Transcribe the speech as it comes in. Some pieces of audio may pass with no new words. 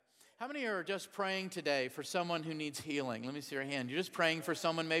How many are just praying today for someone who needs healing? Let me see your hand. You're just praying for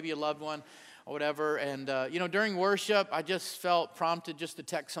someone, maybe a loved one or whatever. And, during worship, I just felt prompted just to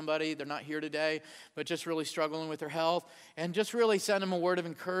text somebody. They're not here today, but just really struggling with their health. And just really send them a word of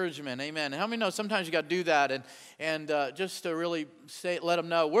encouragement. Amen. And how many know sometimes you got to do that and just to really let them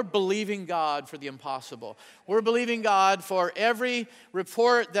know we're believing God for the impossible. We're believing God for every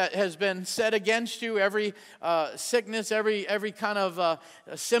report that has been said against you, every sickness, every kind of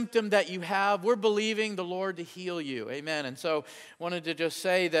symptom that you have. We're believing the Lord to heal you. Amen. And so I wanted to just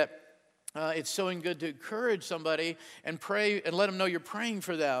say that it's so good to encourage somebody and pray and let them know you're praying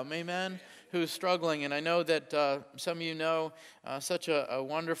for them. Amen. Who's struggling. And I know that some of you know such a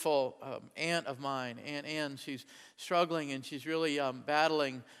wonderful aunt of mine, Aunt Ann. She's struggling and she's really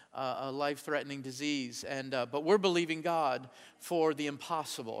battling a life-threatening disease. But we're believing God for the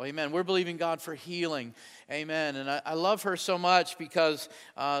impossible. Amen. We're believing God for healing. Amen. And I love her so much because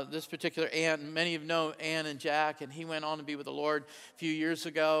this particular aunt, many of you know Ann and Jack, and he went on to be with the Lord a few years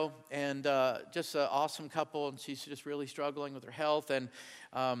ago. And just an awesome couple, and she's just really struggling with her health. And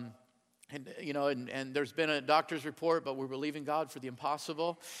there's been a doctor's report, but we're believing God for the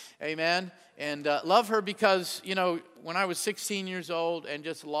impossible. Amen. And love her because, when I was 16 years old and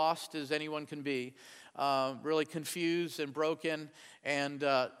just lost as anyone can be, really confused and broken and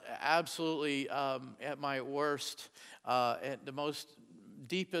absolutely at my worst, at the most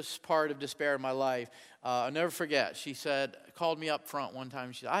deepest part of despair in my life, I'll never forget. She called me up front one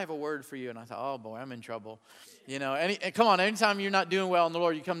time. She said, "I have a word for you." And I thought, oh boy, I'm in trouble. Come on, anytime you're not doing well in the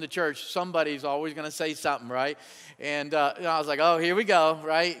Lord, you come to church, somebody's always going to say something, right? And I was like, oh, here we go,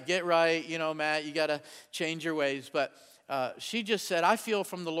 right? Get right, Matt, you got to change your ways. But she just said, I feel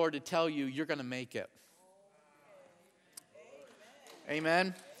from the Lord to tell you, you're going to make it.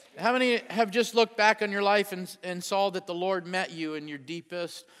 Amen. How many have just looked back on your life and saw that the Lord met you in your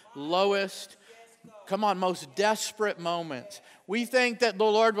deepest, lowest, most desperate moments? We think that the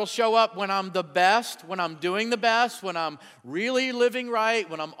Lord will show up when I'm the best, when I'm doing the best, when I'm really living right,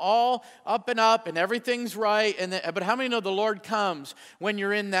 when I'm all up and everything's right. But how many know the Lord comes when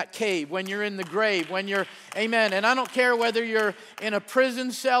you're in that cave, when you're in the grave, amen. And I don't care whether you're in a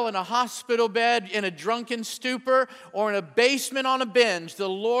prison cell, in a hospital bed, in a drunken stupor, or in a basement on a binge, the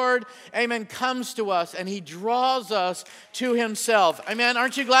Lord, amen, comes to us and He draws us to Himself. Amen.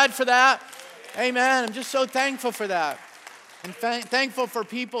 Aren't you glad for that? Amen. I'm just so thankful for that. And thankful for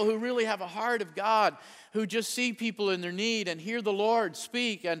people who really have a heart of God, who just see people in their need and hear the Lord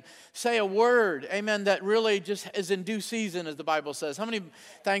speak and say a word, amen, that really just is in due season, as the Bible says. How many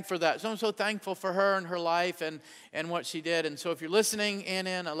thank for that? So I'm so thankful for her and her life and what she did. And so if you're listening,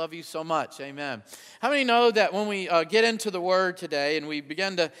 Ann, I love you so much. Amen. How many know that when we get into the Word today and we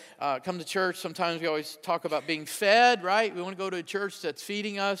begin to come to church, sometimes we always talk about being fed, right? We want to go to a church that's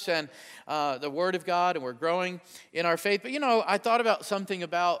feeding us and the Word of God, and we're growing in our faith. But, I thought about something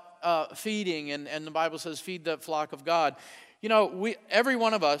about feeding, and the Bible says, feed the flock of God. Every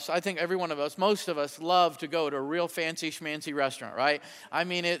one of us, most of us love to go to a real fancy schmancy restaurant, right? I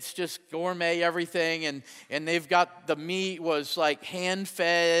mean, it's just gourmet everything, and they've got the meat was like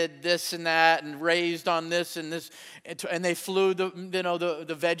hand-fed this and that and raised on this and this, and they flew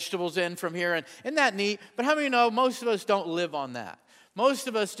the vegetables in from here, and isn't that neat? But how many know most of us don't live on that? Most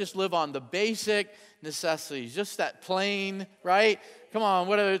of us just live on the basic necessities, just that plain, right? Come on,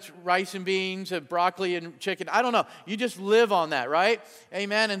 whether it's rice and beans and broccoli and chicken, I don't know. You just live on that, right?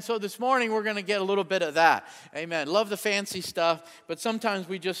 Amen. And so this morning we're going to get a little bit of that. Amen. Love the fancy stuff, but sometimes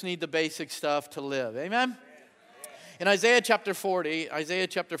we just need the basic stuff to live. Amen. In Isaiah chapter 40,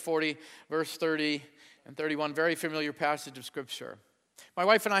 verse 30 and 31, very familiar passage of Scripture. My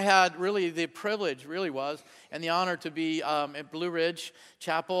wife and I had really the privilege, and the honor to be at Blue Ridge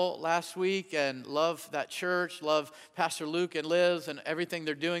Chapel last week, and love that church, love Pastor Luke and Liz and everything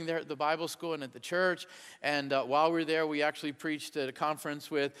they're doing there at the Bible school and at the church. And while we were there, we actually preached at a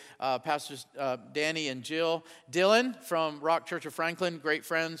conference with Pastors Danny and Jill Dillon from Rock Church of Franklin. Great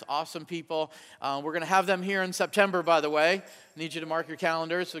friends, awesome people. We're going to have them here in September, by the way. Need you to mark your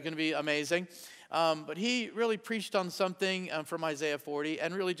calendars. So it's going to be amazing. But he really preached on something from Isaiah 40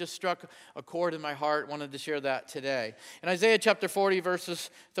 and really just struck a chord in my heart. Wanted to share that today. In Isaiah chapter 40, verses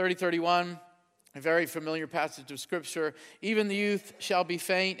 30-31, a very familiar passage of Scripture. Even the youth shall be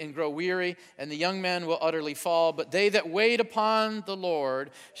faint and grow weary, and the young men will utterly fall. But they that wait upon the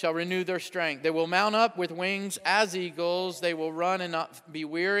Lord shall renew their strength. They will mount up with wings as eagles. They will run and not be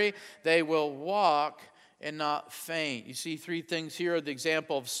weary. They will walk and not faint. You see three things here, the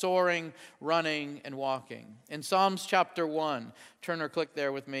example of soaring, running, and walking. In Psalms chapter 1, turn or click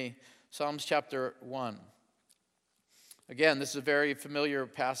there with me, Psalms chapter 1. Again, this is a very familiar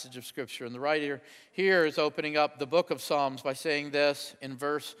passage of Scripture. And the writer here is opening up the book of Psalms by saying this in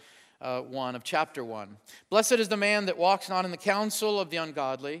verse 1 of chapter 1. Blessed is the man that walks not in the counsel of the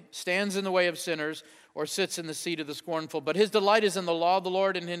ungodly, stands in the way of sinners, or sits in the seat of the scornful. But his delight is in the law of the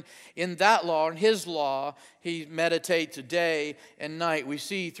Lord, and in that law, in his law, he meditates day and night. We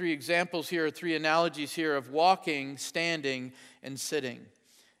see three examples here, three analogies here of walking, standing, and sitting.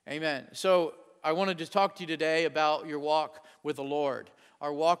 Amen. So I wanted to talk to you today about your walk with the Lord.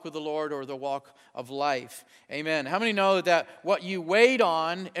 Our walk with the Lord, or the walk of life. Amen. How many know that what you wait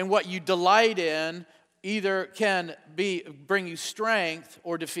on and what you delight in either can bring you strength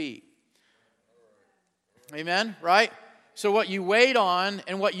or defeat? Amen, right? So what you wait on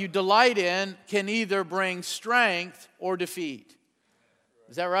and what you delight in can either bring strength or defeat.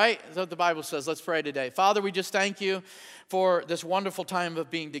 Is that right? Is that what the Bible says? Let's pray today. Father, we just thank you for this wonderful time of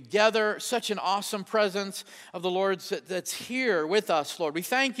being together. Such an awesome presence of the Lord that's here with us, Lord. We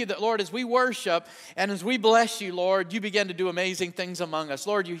thank you that, Lord, as we worship and as we bless you, Lord, you begin to do amazing things among us.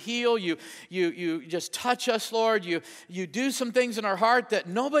 Lord, you heal, you just touch us, Lord. You do some things in our heart that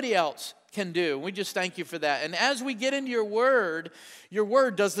nobody else can do. We just thank you for that. And as we get into your word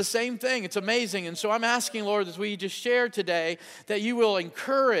does the same thing. It's amazing. And so I'm asking, Lord, as we just share today, that you will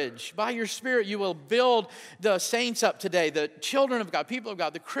encourage, by your Spirit, you will build the saints up today, the children of God, people of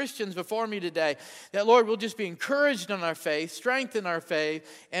God, the Christians before me today, that, Lord, we'll just be encouraged in our faith, strengthen our faith,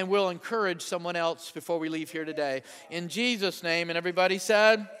 and we'll encourage someone else before we leave here today. In Jesus' name, and everybody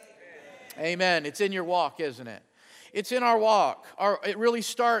said, Amen. It's in your walk, isn't it? It's in our walk. It really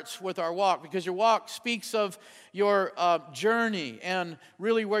starts with our walk, because your walk speaks of your journey and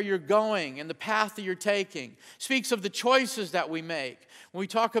really where you're going and the path that you're taking. Speaks of the choices that we make. When we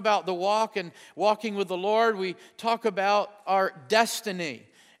talk about the walk and walking with the Lord, we talk about our destiny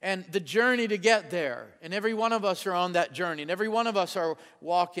and the journey to get there. And every one of us are on that journey. And every one of us are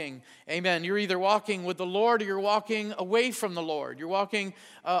walking. Amen. You're either walking with the Lord or you're walking away from the Lord. You're walking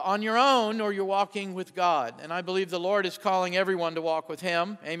on your own or you're walking with God. And I believe the Lord is calling everyone to walk with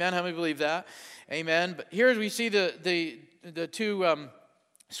Him. Amen. How many believe that? Amen. But here we see the two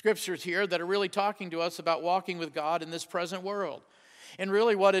scriptures here that are really talking to us about walking with God in this present world. And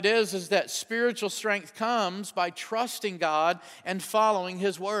really what it is that spiritual strength comes by trusting God and following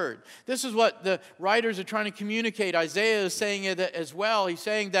His Word. This is what the writers are trying to communicate. Isaiah is saying it as well. He's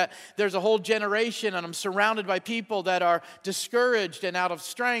saying that there's a whole generation, and I'm surrounded by people that are discouraged and out of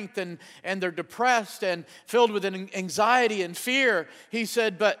strength, and they're depressed and filled with anxiety and fear. He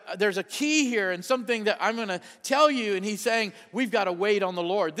said, but there's a key here and something that I'm going to tell you. And he's saying, we've got to wait on the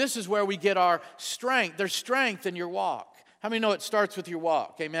Lord. This is where we get our strength. There's strength in your walk. How many know it starts with your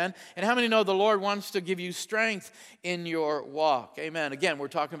walk? Amen. And how many know the Lord wants to give you strength in your walk? Amen. Again, we're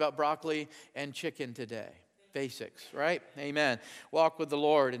talking about broccoli and chicken today. Basics, right? Amen. Walk with the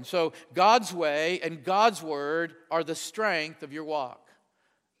Lord. And so God's way and God's word are the strength of your walk.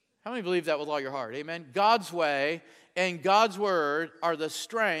 How many believe that with all your heart? Amen. God's way and God's word are the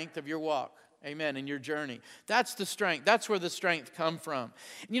strength of your walk. Amen, in your journey. That's the strength. That's where the strength comes from.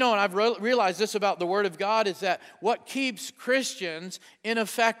 You know, and I've realized this about the Word of God is that what keeps Christians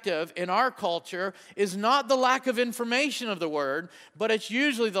ineffective in our culture is not the lack of information of the Word, but it's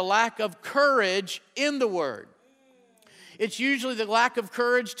usually the lack of courage in the Word. It's usually the lack of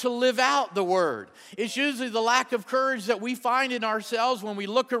courage to live out the Word. It's usually the lack of courage that we find in ourselves when we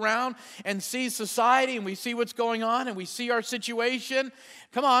look around and see society and we see what's going on and we see our situation.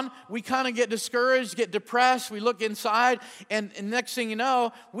 Come on, we kind of get discouraged, get depressed, we look inside, and next thing you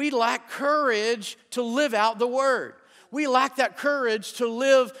know, we lack courage to live out the Word. We lack that courage to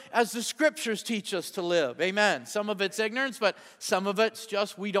live as the Scriptures teach us to live. Amen. Some of it's ignorance, but some of it's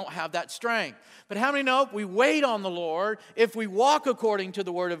just we don't have that strength. But how many know if we wait on the Lord, if we walk according to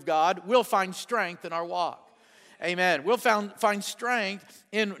the Word of God, we'll find strength in our walk. Amen. We'll find strength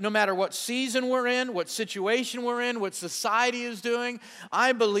in no matter what season we're in, what situation we're in, what society is doing.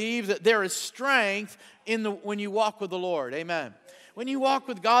 I believe that there is strength when you walk with the Lord. Amen. When you walk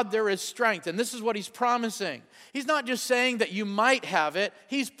with God, there is strength. And this is what He's promising. He's not just saying that you might have it.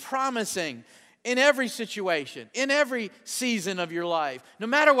 He's promising in every situation, in every season of your life, no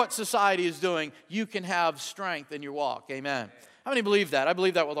matter what society is doing, you can have strength in your walk. Amen. How many believe that? I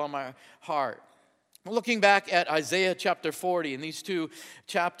believe that with all my heart. Looking back at Isaiah chapter 40 and these two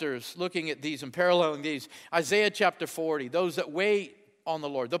chapters, looking at these and paralleling these, Isaiah chapter 40, those that wait on the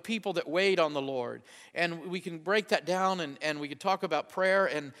Lord, the people that wait on the Lord. And we can break that down and we can talk about prayer.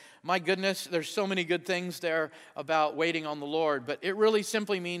 And my goodness, there's so many good things there about waiting on the Lord. But it really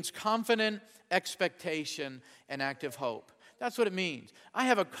simply means confident expectation and active hope. That's what it means. I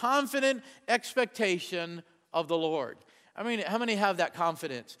have a confident expectation of the Lord. I mean, how many have that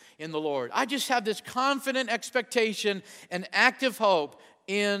confidence in the Lord? I just have this confident expectation and active hope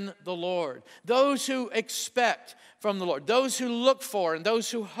in the Lord. Those who expect from the Lord, those who look for and those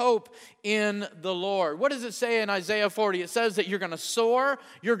who hope in the Lord. What does it say in Isaiah 40? It says that you're going to soar,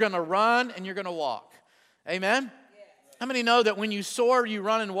 you're going to run, and you're going to walk. Amen? How many know that when you soar, you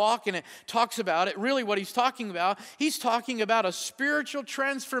run and walk, and it talks about it? Really what he's talking about a spiritual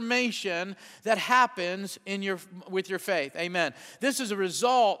transformation that happens with your faith. Amen. This is a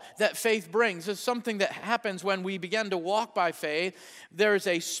result that faith brings. This is something that happens when we begin to walk by faith. There's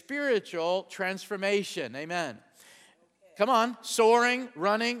a spiritual transformation. Amen. Come on, soaring,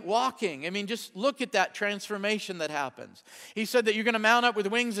 running, walking. I mean, just look at that transformation that happens. He said that you're going to mount up with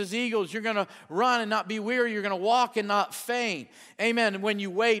wings as eagles. You're going to run and not be weary. You're going to walk and not faint. Amen. When you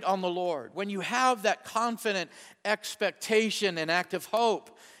wait on the Lord, when you have that confident expectation and active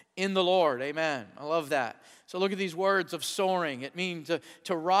hope in the Lord. Amen. I love that. So look at these words of soaring. It means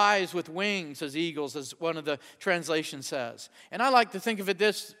to rise with wings as eagles, as one of the translations says. And I like to think of it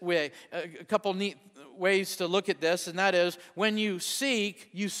this way, a couple neat ways to look at this, and that is, when you seek,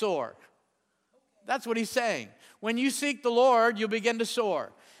 you soar. That's what he's saying. When you seek the Lord, you'll begin to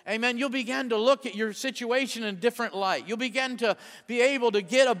soar. Amen. You'll begin to look at your situation in a different light. You'll begin to be able to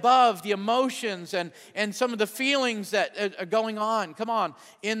get above the emotions and some of the feelings that are going on. Come on,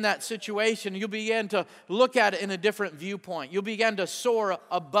 in that situation. You'll begin to look at it in a different viewpoint. You'll begin to soar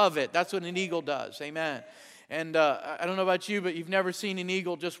above it. That's what an eagle does. Amen. And I don't know about you, but you've never seen an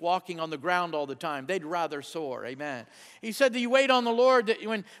eagle just walking on the ground all the time. They'd rather soar. Amen. He said that you wait on the Lord, that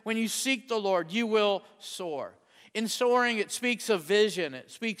when you seek the Lord, you will soar. In soaring, it speaks of vision,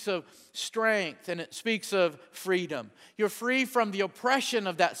 it speaks of strength, and it speaks of freedom. You're free from the oppression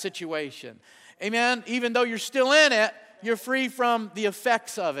of that situation. Amen? Even though you're still in it, you're free from the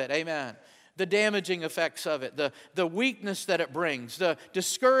effects of it. Amen? The damaging effects of it, the weakness that it brings, the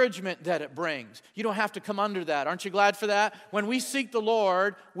discouragement that it brings. You don't have to come under that. Aren't you glad for that? When we seek the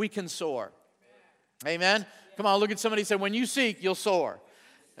Lord, we can soar. Amen? Come on, look at somebody and say, when you seek, you'll soar.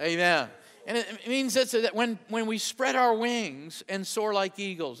 Amen. And it means that when we spread our wings and soar like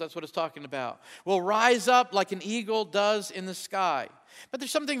eagles, that's what it's talking about. We'll rise up like an eagle does in the sky. But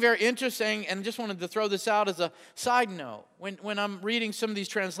there's something very interesting, and I just wanted to throw this out as a side note. When I'm reading some of these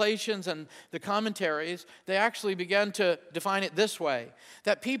translations and the commentaries, they actually begin to define it this way,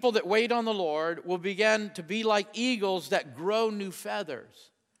 that people that wait on the Lord will begin to be like eagles that grow new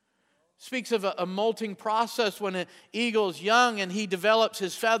feathers. Speaks of a molting process when an eagle is young and he develops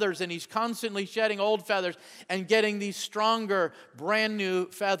his feathers and he's constantly shedding old feathers and getting these stronger, brand new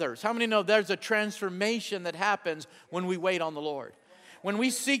feathers. How many know there's a transformation that happens when we wait on the Lord? When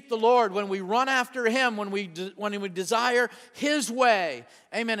we seek the Lord, when we run after Him, when we desire His way,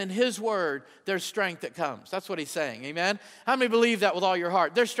 amen, and His word, there's strength that comes. That's what He's saying, amen? How many believe that with all your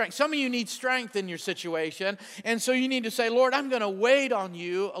heart? There's strength. Some of you need strength in your situation, and so you need to say, Lord, I'm going to wait on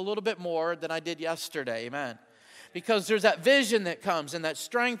you a little bit more than I did yesterday, amen? Because there's that vision that comes and that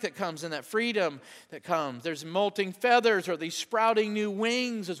strength that comes and that freedom that comes. There's molting feathers or these sprouting new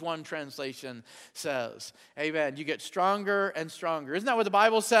wings, as one translation says. Amen. You get stronger and stronger. Isn't that what the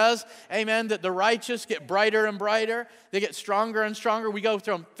Bible says? Amen. That the righteous get brighter and brighter. They get stronger and stronger. We go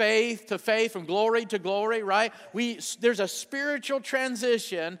from faith to faith, from glory to glory, right? There's a spiritual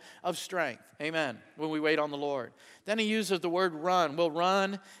transition of strength. Amen. When we wait on the Lord. Then he uses the word run. We'll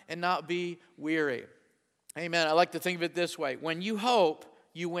run and not be weary. Amen. I like to think of it this way. When you hope,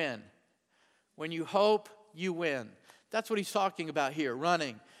 you win. When you hope, you win. That's what he's talking about here,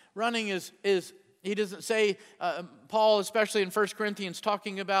 running. Running is he doesn't say, Paul, especially in 1 Corinthians,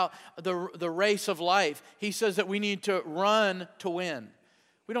 talking about the race of life. He says that we need to run to win.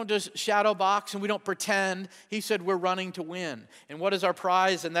 We don't just shadow box and we don't pretend. He said we're running to win. And what is our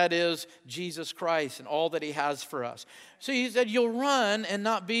prize? And that is Jesus Christ and all that He has for us. So he said you'll run and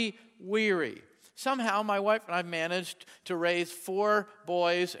not be weary. Somehow my wife and I managed to raise 4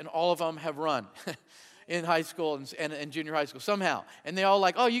 boys, and all of them have run in high school and junior high school, somehow. And they all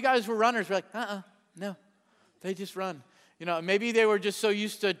like, oh, you guys were runners. We're like, no, they just run. You know, maybe they were just so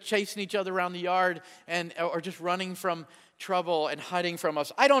used to chasing each other around the yard or just running from trouble and hiding from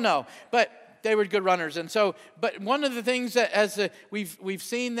us. I don't know, but they were good runners. And so, but one of the things that we've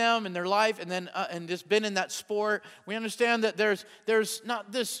seen them in their life and just been in that sport, we understand that there's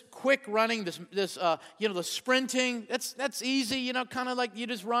not this quick running, this the sprinting. That's easy, kind of like you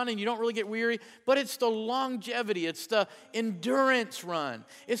just run and you don't really get weary. But it's the longevity, it's the endurance run,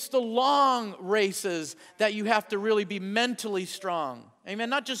 it's the long races that you have to really be mentally strong.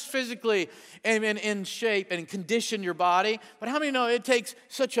 Amen. Not just physically, amen, in shape and condition your body, but how many know it takes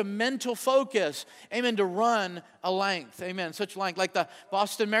such a mental focus, amen, to run a length, amen, such length, like the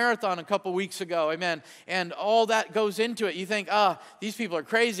Boston Marathon a couple weeks ago, amen, and all that goes into it. You think, these people are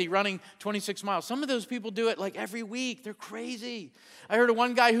crazy running 26 miles. Some of those people do it like every week. They're crazy. I heard of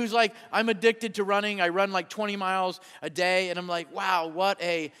one guy who's like, I'm addicted to running. I run like 20 miles a day, and I'm like, wow, what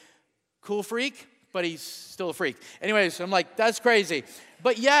a cool freak. But he's still a freak. Anyways, I'm like, that's crazy.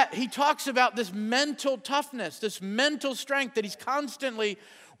 But yet, he talks about this mental toughness, this mental strength that he's constantly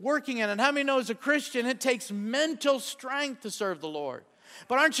working in. And how many know as a Christian, it takes mental strength to serve the Lord?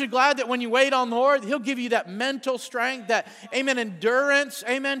 But aren't you glad that when you wait on the Lord, He'll give you that mental strength, that, amen, endurance,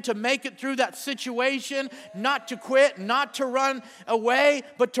 amen, to make it through that situation, not to quit, not to run away,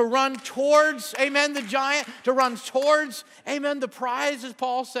 but to run towards, amen, the giant, to run towards, amen, the prize, as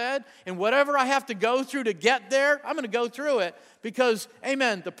Paul said. And whatever I have to go through to get there, I'm going to go through it because,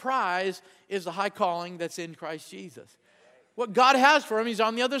 amen, the prize is the high calling that's in Christ Jesus. What God has for him, he's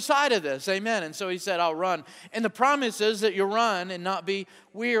on the other side of this. Amen. And so he said, I'll run. And the promise is that you'll run and not be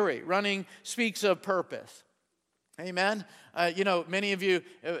weary. Running speaks of purpose. Amen. Many of you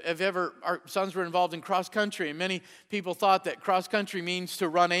our sons were involved in cross country, and many people thought that cross country means to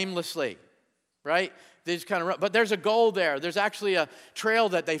run aimlessly, right? They just kind of run. But there's a goal there. There's actually a trail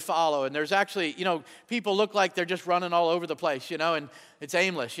that they follow. And there's actually, people look like they're just running all over the place, and it's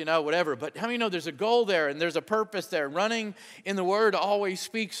aimless, whatever. But how many know there's a goal there and there's a purpose there? Running in the Word always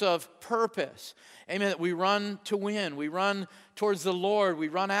speaks of purpose. Amen. We run to win. We run towards the Lord. We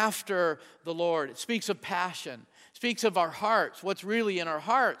run after the Lord. It speaks of passion. It speaks of our hearts, what's really in our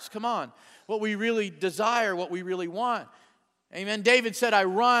hearts. Come on. What we really desire, what we really want. Amen. David said, I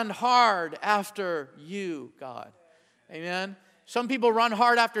run hard after you, God. Amen. Some people run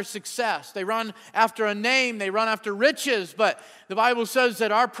hard after success. They run after a name. They run after riches. But the Bible says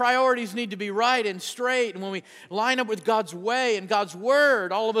that our priorities need to be right and straight. And when we line up with God's way and God's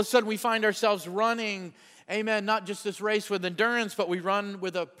word, all of a sudden we find ourselves running, amen, not just this race with endurance, but we run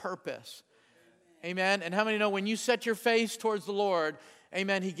with a purpose. Amen. And how many know when you set your face towards the Lord,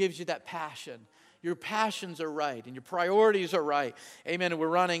 amen, He gives you that passion. Your passions are right and your priorities are right. Amen. And we're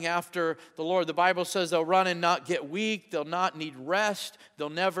running after the Lord. The Bible says they'll run and not get weak. They'll not need rest.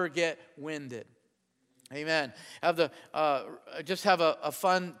 They'll never get winded. Amen. Just have a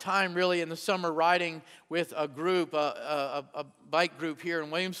fun time really in the summer riding with a group, a bike group here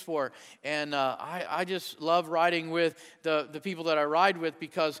in Williamsport. And I just love riding with the people that I ride with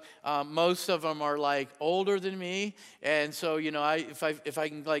because most of them are like older than me. And so, if I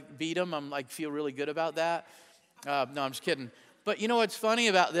can like beat them, I'm like feel really good about that. No, I'm just kidding. But what's funny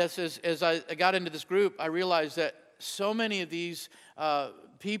about this is as I got into this group, I realized that so many of these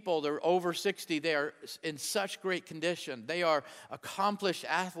people, they're over 60, they are in such great condition. They are accomplished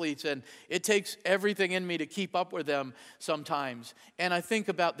athletes, and it takes everything in me to keep up with them sometimes. And I think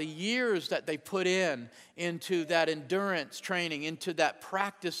about the years that they put into that endurance training, into that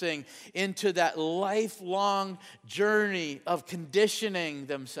practicing, into that lifelong journey of conditioning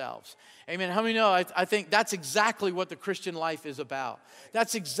themselves. Amen. How many know? I think that's exactly what the Christian life is about.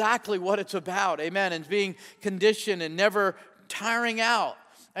 That's exactly what it's about. Amen. And being conditioned and never tiring out.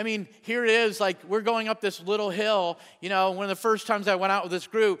 I mean, here it is, like we're going up this little hill, one of the first times I went out with this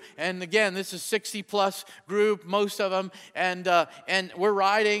group, and again, this is 60-plus group, most of them, and we're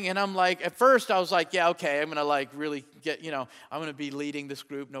riding, and I'm like, at first I was like, yeah, okay, I'm going to like really get, I'm going to be leading this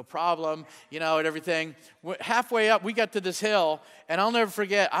group, no problem, and everything. Halfway up, we got to this hill, and I'll never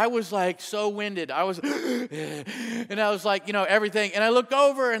forget, I was like so winded. I was, and I was like, everything, and I look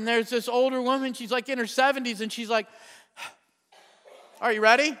over, and there's this older woman, she's like in her 70s, and she's like, are you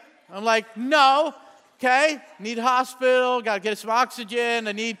ready? I'm like, no. Okay, need hospital, got to get some oxygen.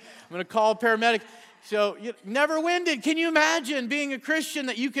 I'm going to call a paramedic. So, never winded. Can you imagine being a Christian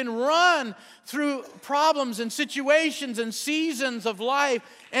that you can run through problems and situations and seasons of life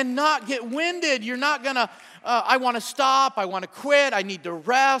and not get winded? You're not going to, I want to stop, I want to quit, I need to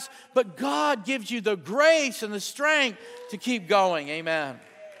rest. But God gives you the grace and the strength to keep going. Amen.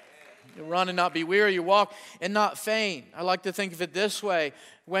 You run and not be weary. You walk and not faint. I like to think of it this way.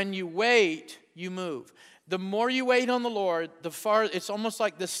 When you wait, you move. The more you wait on the Lord, it's almost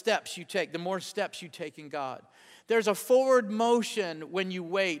like the steps you take, the more steps you take in God. There's a forward motion when you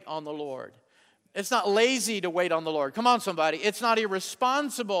wait on the Lord. It's not lazy to wait on the Lord. Come on, somebody. It's not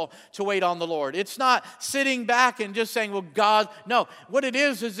irresponsible to wait on the Lord. It's not sitting back and just saying, well, God. No, what it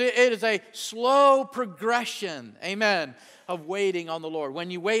is it is a slow progression. Amen. Of waiting on the Lord.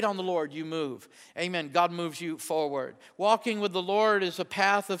 When you wait on the Lord, you move. Amen. God moves you forward. Walking with the Lord is a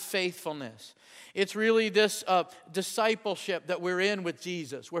path of faithfulness. It's really this discipleship that we're in with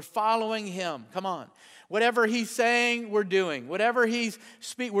Jesus. We're following Him. Come on. Whatever He's saying, we're doing. Whatever He's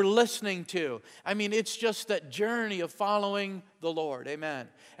speaking, we're listening to. I mean, it's just that journey of following the Lord. Amen.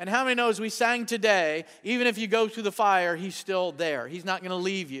 And how many know, as we sang today, even if you go through the fire, He's still there. He's not going to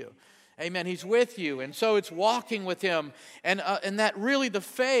leave you. Amen. He's with you. And so it's walking with Him. And that really the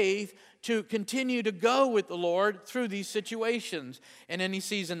faith to continue to go with the Lord through these situations in any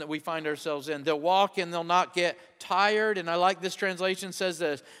season that we find ourselves in. They'll walk and they'll not get tired. And I like this translation says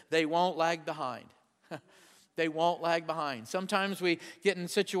this, they won't lag behind. They won't lag behind. Sometimes we get in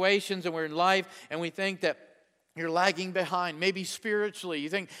situations and we're in life and we think that you're lagging behind, maybe spiritually. You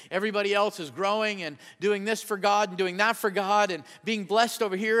think everybody else is growing and doing this for God and doing that for God and being blessed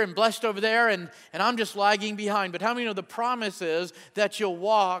over here and blessed over there, and I'm just lagging behind. But how many know the promise is that you'll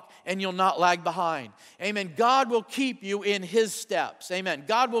walk and you'll not lag behind? Amen. God will keep you in His steps. Amen.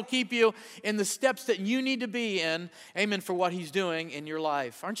 God will keep you in the steps that you need to be in. Amen. For what He's doing in your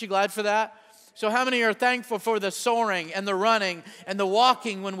life. Aren't you glad for that? So how many are thankful for the soaring and the running and the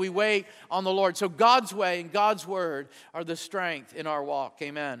walking when we wait on the Lord? So God's way and God's word are the strength in our walk.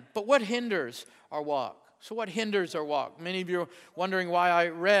 Amen. But what hinders our walk? So what hinders our walk? Many of you are wondering why I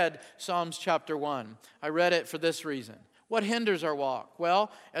read Psalms chapter 1. I read it for this reason. What hinders our walk? Well,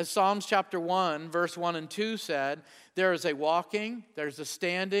 as Psalms chapter 1, verse 1 and 2 said, there is a walking, there's a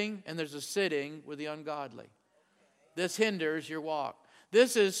standing, and there's a sitting with the ungodly. This hinders your walk.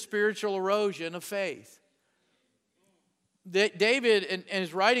 This is spiritual erosion of faith. David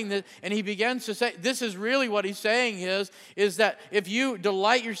is writing this, and he begins to say, this is really what he's saying is that if you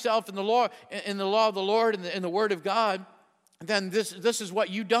delight yourself in the Lord, in the law of the Lord, and in the Word of God, then this is what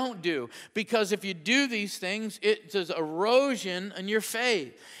you don't do. Because if you do these things, it says erosion in your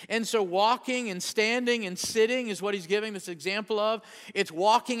faith. And so walking and standing and sitting is what he's giving this example of. It's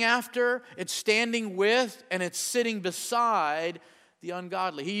walking after, it's standing with, and it's sitting beside the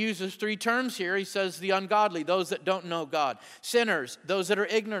ungodly. He uses three terms here. He says the ungodly, those that don't know God. Sinners, those that are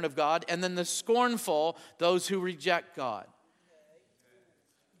ignorant of God. And then the scornful, those who reject God.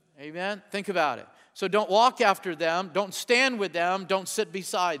 Amen? Think about it. So don't walk after them. Don't stand with them. Don't sit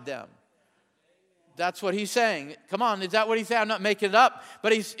beside them. That's what he's saying. Come on, is that what he's saying? I'm not making it up.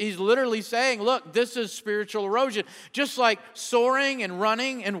 But he's literally saying, look, this is spiritual erosion. Just like soaring and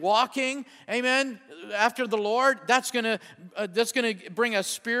running and walking, amen, after the Lord, that's going to bring a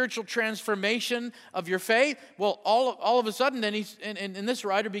spiritual transformation of your faith. Well, all of a sudden, then and this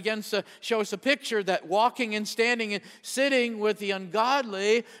writer begins to show us a picture that walking and standing and sitting with the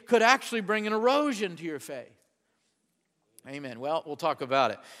ungodly could actually bring an erosion to your faith. Amen. Well, we'll talk about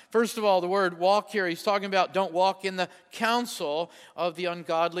it. First of all, the word walk here, he's talking about don't walk in the counsel of the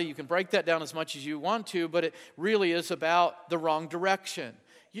ungodly. You can break that down as much as you want to, but it really is about the wrong direction.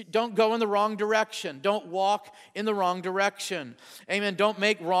 You don't go in the wrong direction. Don't walk in the wrong direction. Amen. Don't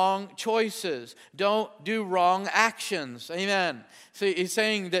make wrong choices. Don't do wrong actions. Amen. So he's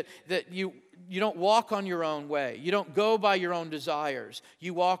saying that you don't walk on your own way. You don't go by your own desires.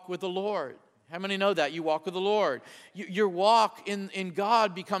 You walk with the Lord. How many know that? You walk with the Lord. Your walk in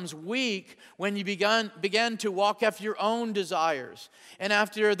God becomes weak when you begin to walk after your own desires and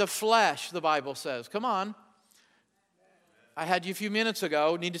after the flesh, the Bible says. Come on. I had you a few minutes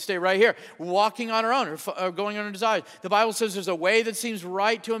ago. Need to stay right here. Walking on our own or going on our desires. The Bible says there's a way that seems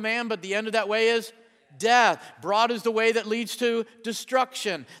right to a man, but the end of that way is death. Broad is the way that leads to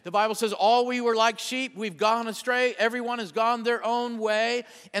destruction. The Bible says all we were like sheep, we've gone astray. Everyone has gone their own way.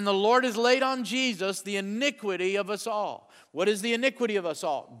 And the Lord has laid on Jesus the iniquity of us all. What is the iniquity of us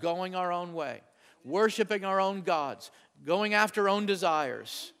all? Going our own way. Worshiping our own gods. Going after our own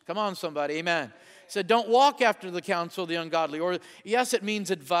desires. Come on, somebody. Amen. He said, don't walk after the counsel of the ungodly. Or yes, it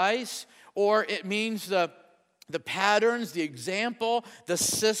means advice. Or it means the patterns, the example, the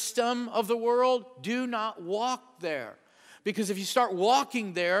system of the world. Do not walk there. Because if you start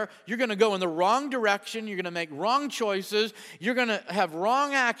walking there, you're going to go in the wrong direction. You're going to make wrong choices. You're going to have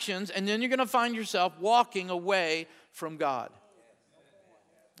wrong actions. And then you're going to find yourself walking away from God.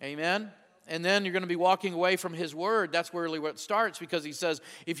 Amen? And then you're going to be walking away from His Word. That's really where it starts. Because He says,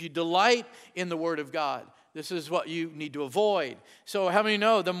 if you delight in the Word of God, this is what you need to avoid. So how many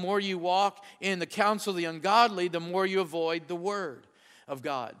know the more you walk in the counsel of the ungodly, the more you avoid the Word of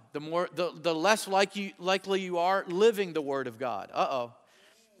God. The less likely you are living the Word of God.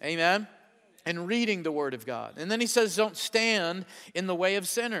 Amen? And reading the Word of God. And then he says, don't stand in the way of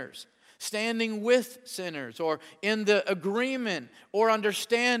sinners. Standing with sinners or in the agreement or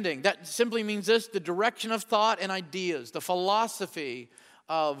understanding. That simply means this, the direction of thought and ideas, the philosophy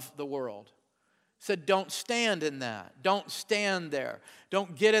of the world. Said, don't stand in that. Don't stand there.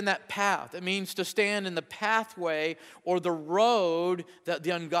 Don't get in that path. It means to stand in the pathway or the road that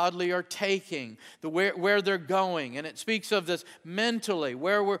the ungodly are taking, where they're going. And it speaks of this mentally,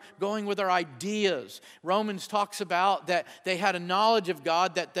 where we're going with our ideas. Romans talks about that they had a knowledge of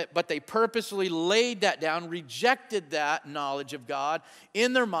God, but they purposely laid that down, rejected that knowledge of God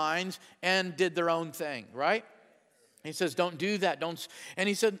in their minds, and did their own thing, right? He says, don't do that. Don't. And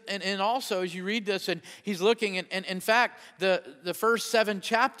he said, and also as you read this, and he's looking, and in fact, the first 7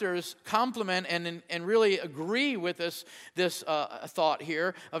 chapters complement and really agree with this thought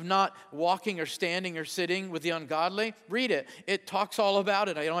here of not walking or standing or sitting with the ungodly. Read it. It talks all about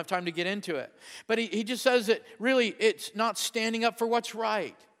it. I don't have time to get into it. But he just says that really it's not standing up for what's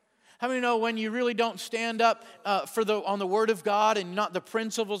right. How many know when you really don't stand up on the Word of God and not the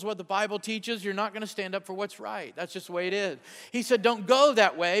principles, what the Bible teaches, you're not going to stand up for what's right. That's just the way it is. He said, don't go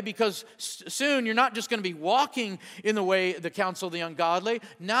that way, because soon you're not just going to be walking in the way, the counsel of the ungodly.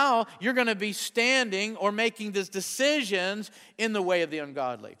 Now you're going to be standing or making these decisions in the way of the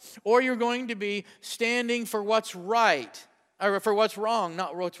ungodly. Or you're going to be standing for what's right, or for what's wrong,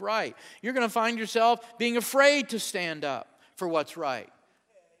 not what's right. You're going to find yourself being afraid to stand up for what's right,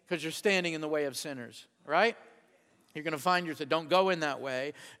 because you're standing in the way of sinners, right? You're going to find yourself, don't go in that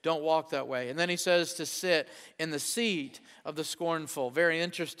way, don't walk that way. And then he says to sit in the seat of the scornful. Very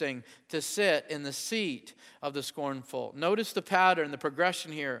interesting, to sit in the seat of the scornful. Notice the pattern, the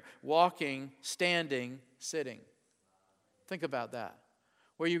progression here: walking, standing, sitting. Think about that.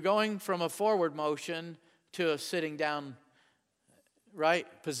 Where you're going from a forward motion to a sitting down, right,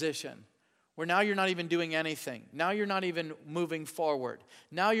 position. Where now you're not even doing anything. Now you're not even moving forward.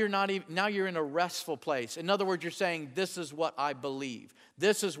 Now you're in a restful place. In other words, you're saying, this is what I believe.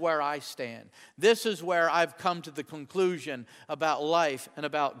 This is where I stand. This is where I've come to the conclusion about life and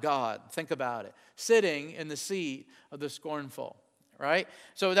about God. Think about it. Sitting in the seat of the scornful. Right?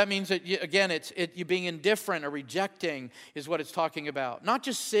 So that means that, you being indifferent or rejecting is what it's talking about. Not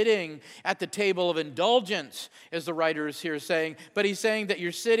just sitting at the table of indulgence, as the writer is here saying, but he's saying that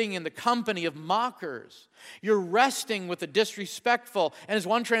you're sitting in the company of mockers. You're resting with the disrespectful, and as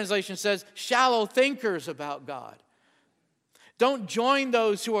one translation says, shallow thinkers about God. Don't join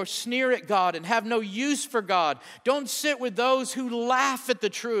those who sneer at God and have no use for God. Don't sit with those who laugh at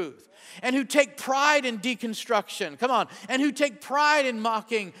the truth and who take pride in deconstruction. Come on. And who take pride in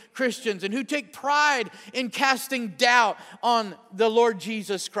mocking Christians and who take pride in casting doubt on the Lord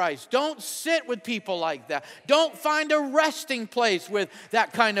Jesus Christ. Don't sit with people like that. Don't find a resting place with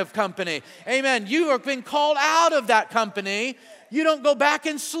that kind of company. Amen. You have been called out of that company. You don't go back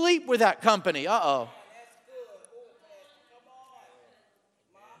and sleep with that company. Uh-oh.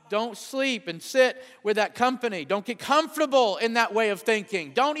 Don't sleep and sit with that company. Don't get comfortable in that way of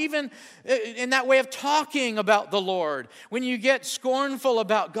thinking. Don't even in that way of talking about the Lord. When you get scornful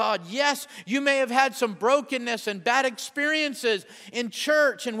about God, yes, you may have had some brokenness and bad experiences in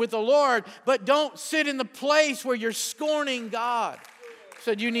church and with the Lord, but don't sit in the place where you're scorning God.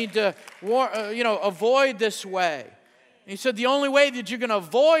 So you need to avoid this way. He said the only way that you're going to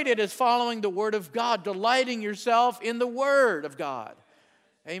avoid it is following the Word of God, delighting yourself in the Word of God.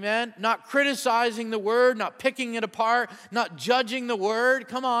 Amen. Not criticizing the Word, not picking it apart, not judging the Word.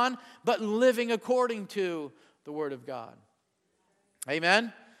 Come on. But living according to the Word of God.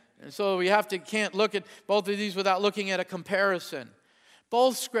 Amen. And so we can't look at both of these without looking at a comparison.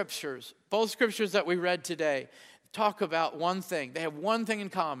 Both scriptures that we read today talk about one thing. They have one thing in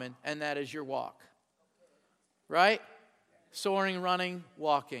common, and that is your walk. Right? Soaring, running,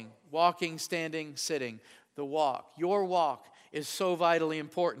 walking. Walking, standing, sitting. The walk. Your walk is so vitally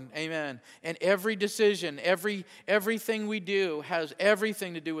important. Amen. And every decision, everything we do has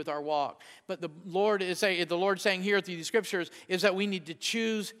everything to do with our walk. But the Lord saying here through these scriptures is that we need to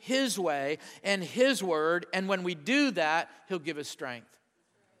choose His way and His word. And when we do that, He'll give us strength.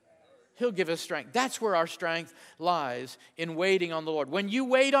 He'll give us strength. That's where our strength lies, in waiting on the Lord. When you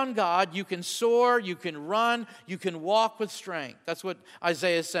wait on God, you can soar, you can run, you can walk with strength. That's what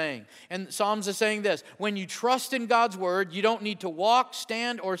Isaiah is saying. And Psalms is saying this: when you trust in God's word, you don't need to walk,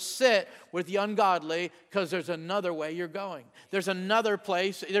 stand, or sit with the ungodly, because there's another way you're going. There's another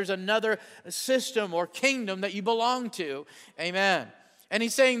place, there's another system or kingdom that you belong to. Amen. And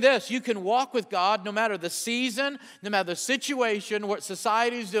he's saying this: you can walk with God no matter the season, no matter the situation, what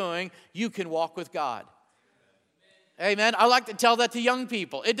society's doing, you can walk with God. Amen. I like to tell that to young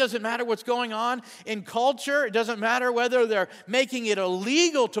people. It doesn't matter what's going on in culture. It doesn't matter whether they're making it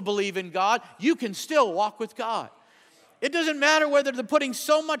illegal to believe in God. You can still walk with God. It doesn't matter whether they're putting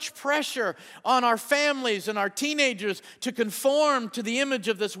so much pressure on our families and our teenagers to conform to the image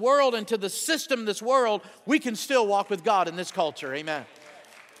of this world and to the system of this world. We can still walk with God in this culture. Amen.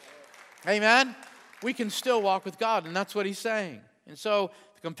 Amen. We can still walk with God, and that's what he's saying. And so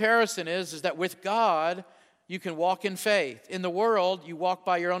the comparison is that with God, you can walk in faith. In the world, you walk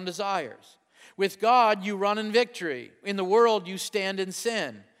by your own desires. With God, you run in victory. In the world, you stand in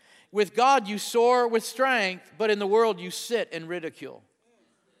sin. With God, you soar with strength, but in the world, you sit in ridicule.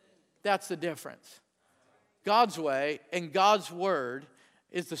 That's the difference. God's way and God's word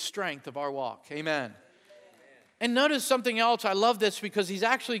is the strength of our walk. Amen. And notice something else. I love this because he's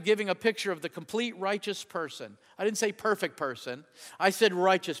actually giving a picture of the complete righteous person. I didn't say perfect person. I said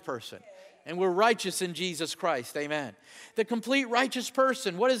righteous person. And we're righteous in Jesus Christ. Amen. The complete righteous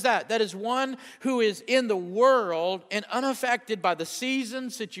person, what is that? That is one who is in the world and unaffected by the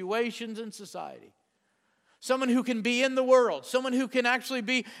seasons, situations, and society. Someone who can be in the world. Someone who can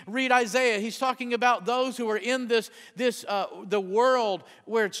actually read Isaiah. He's talking about those who are in the world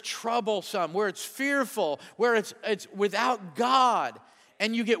where it's troublesome, where it's fearful, where it's without God.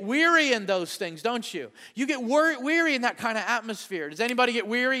 And you get weary in those things, don't you? You get weary in that kind of atmosphere. Does anybody get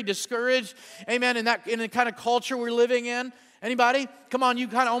weary, discouraged? Amen. In the kind of culture we're living in? Anybody? Come on, you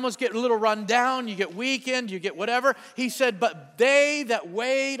kind of almost get a little run down. You get weakened. You get whatever. He said, but they that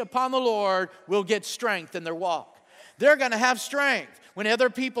wait upon the Lord will get strength in their walk. They're going to have strength. When other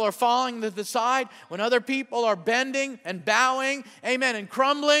people are falling to the side, when other people are bending and bowing, amen, and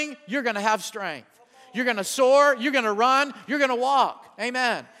crumbling, you're going to have strength. You're going to soar, you're going to run, you're going to walk.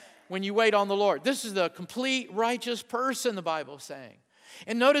 Amen. When you wait on the Lord. This is the complete righteous person, the Bible is saying.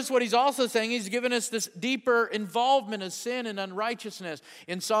 And notice what he's also saying. He's given us this deeper involvement of sin and unrighteousness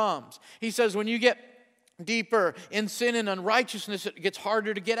in Psalms. He says when you get deeper in sin and unrighteousness, it gets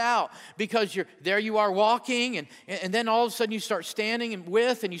harder to get out because you are walking and then all of a sudden you start standing and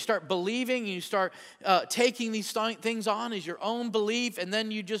you start believing and you start taking these things on as your own belief, and then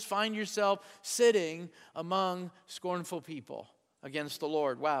you just find yourself sitting among scornful people against the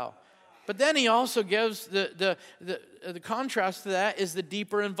Lord. Wow. But then he also gives the contrast to that is the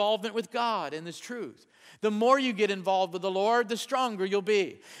deeper involvement with God and this truth. The more you get involved with the Lord, the stronger you'll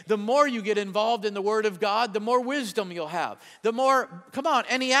be. The more you get involved in the Word of God, the more wisdom you'll have. The more, come on,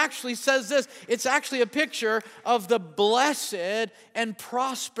 and he actually says this, it's actually a picture of the blessed and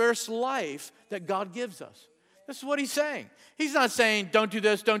prosperous life that God gives us. This is what he's saying. He's not saying, don't do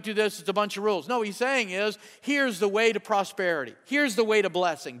this, it's a bunch of rules. No, what he's saying is, here's the way to prosperity. Here's the way to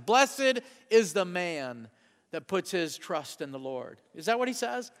blessing. Blessed is the man that puts his trust in the Lord. Is that what he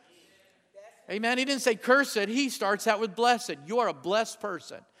says? Amen. He didn't say curse it. He starts out with blessed. You are a blessed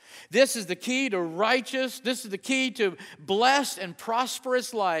person. This is the key to righteous. This is the key to blessed and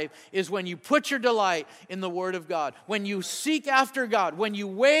prosperous life is when you put your delight in the Word of God. When you seek after God. When you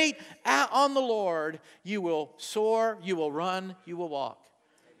wait on the Lord, you will soar, you will run, you will walk.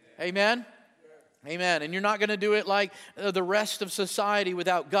 Amen. Amen. And you're not going to do it like the rest of society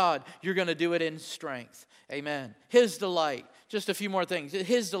without God. You're going to do it in strength. Amen. His delight. Just a few more things.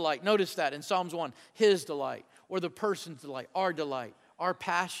 His delight. Notice that in Psalms 1. His delight. Or the person's delight. Our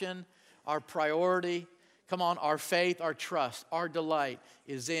passion. Our priority. Come on. Our faith. Our trust. Our delight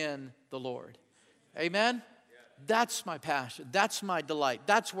is in the Lord. Amen? That's my passion. That's my delight.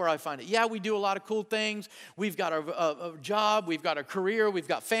 That's where I find it. Yeah, we do a lot of cool things. We've got a job. We've got a career. We've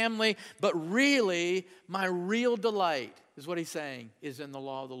got family. But really, my real delight is what he's saying is in the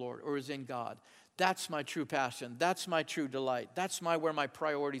law of the Lord or is in God. That's my true passion. That's my true delight. That's where my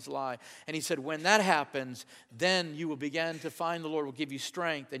priorities lie. And he said, when that happens, then you will begin to find the Lord will give you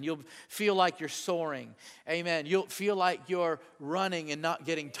strength and you'll feel like you're soaring. Amen. You'll feel like you're running and not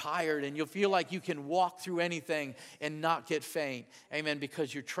getting tired, and you'll feel like you can walk through anything and not get faint. Amen.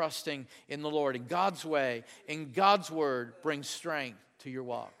 Because you're trusting in the Lord. And God's way, in God's word, brings strength to your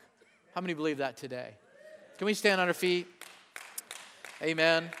walk. How many believe that today? Can we stand on our feet?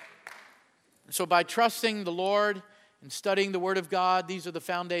 Amen. So by trusting the Lord and studying the Word of God, these are the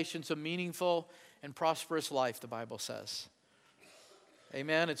foundations of meaningful and prosperous life, the Bible says.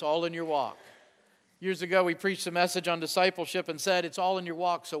 Amen. It's all in your walk. Years ago, we preached a message on discipleship and said, it's all in your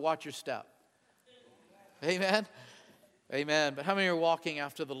walk, so watch your step. Amen. Amen. But how many are walking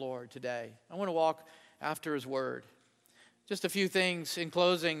after the Lord today? I want to walk after His Word. Just a few things in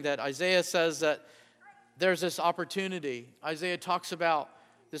closing that Isaiah says that there's this opportunity. Isaiah talks about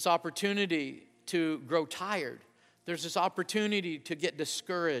this opportunity to grow tired. There's this opportunity to get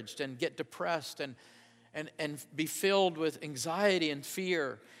discouraged and get depressed and be filled with anxiety and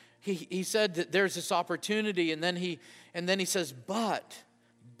fear. He said that there's this opportunity, and then he says, but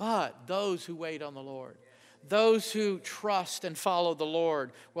those who wait on the Lord, Those who trust and follow the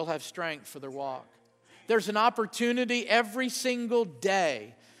Lord will have strength for their walk. There's an opportunity every single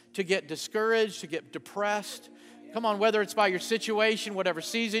day to get discouraged, to get depressed. Come on, whether it's by your situation, whatever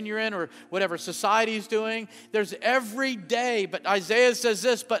season you're in, or whatever society's doing, there's every day. But Isaiah says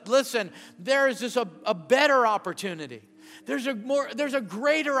this, but listen, there is just a better opportunity. There's a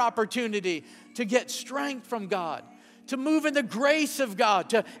greater opportunity to get strength from God, to move in the grace of God,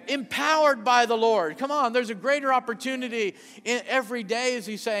 to empowered by the Lord. Come on, there's a greater opportunity in every day, as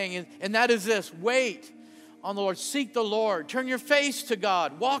he's saying, and that is this: wait on the Lord. Seek the Lord. Turn your face to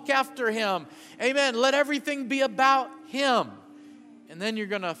God. Walk after Him. Amen. Let everything be about Him. And then you're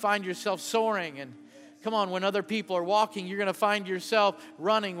going to find yourself soaring. And come on, when other people are walking, you're going to find yourself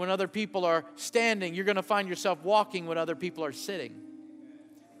running when other people are standing. You're going to find yourself walking when other people are sitting.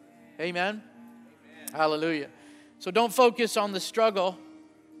 Amen. Hallelujah. So don't focus on the struggle.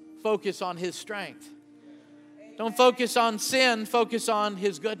 Focus on His strength. Don't focus on sin. Focus on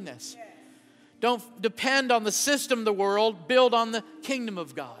His goodness. Don't depend on the system of the world. Build on the kingdom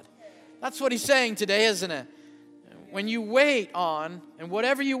of God. That's what he's saying today, isn't it? When you wait on, and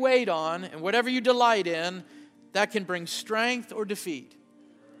whatever you wait on, and whatever you delight in, that can bring strength or defeat.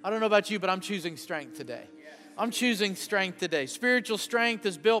 I don't know about you, but I'm choosing strength today. I'm choosing strength today. Spiritual strength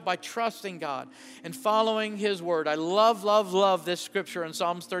is built by trusting God and following His word. I love this scripture in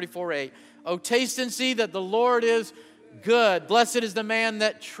Psalms 34:8. Oh, taste and see that the Lord is good. Blessed is the man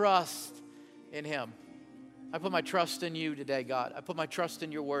that trusts in Him. I put my trust in You today, God. I put my trust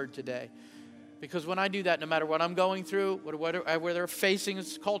in Your word today. Because when I do that, no matter what I'm going through, whether they're facing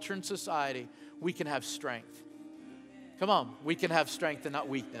this culture and society, we can have strength. Come on, we can have strength and not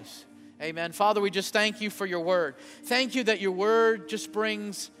weakness. Amen. Father, we just thank You for Your word. Thank You that Your word just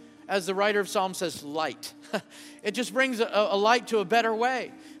brings, as the writer of Psalms says, light. It just brings a light to a better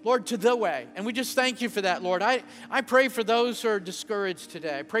way. Lord, to the way. And we just thank You for that, Lord. I pray for those who are discouraged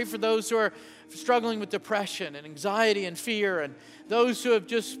today. I pray for those who are struggling with depression and anxiety and fear, and those who have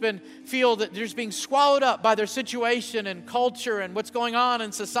just feel that they're just being swallowed up by their situation and culture and what's going on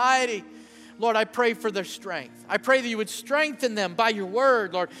in society. Lord, I pray for their strength. I pray that You would strengthen them by Your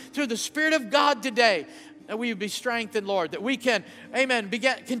word, Lord, through the Spirit of God today, that we would be strengthened, Lord, that we can, amen,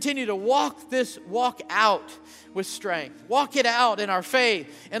 continue to walk out with strength. Walk it out in our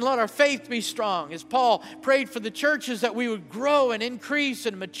faith, and let our faith be strong. As Paul prayed for the churches, that we would grow and increase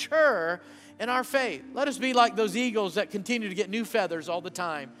and mature in our faith. Let us be like those eagles that continue to get new feathers all the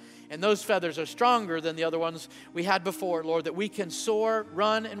time. And those feathers are stronger than the other ones we had before, Lord, that we can soar,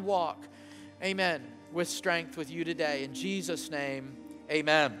 run, and walk, amen, with strength with You today. In Jesus' name,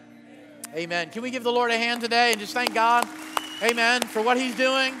 amen. Amen. Can we give the Lord a hand today and just thank God, amen, for what He's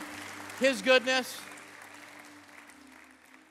doing, His goodness.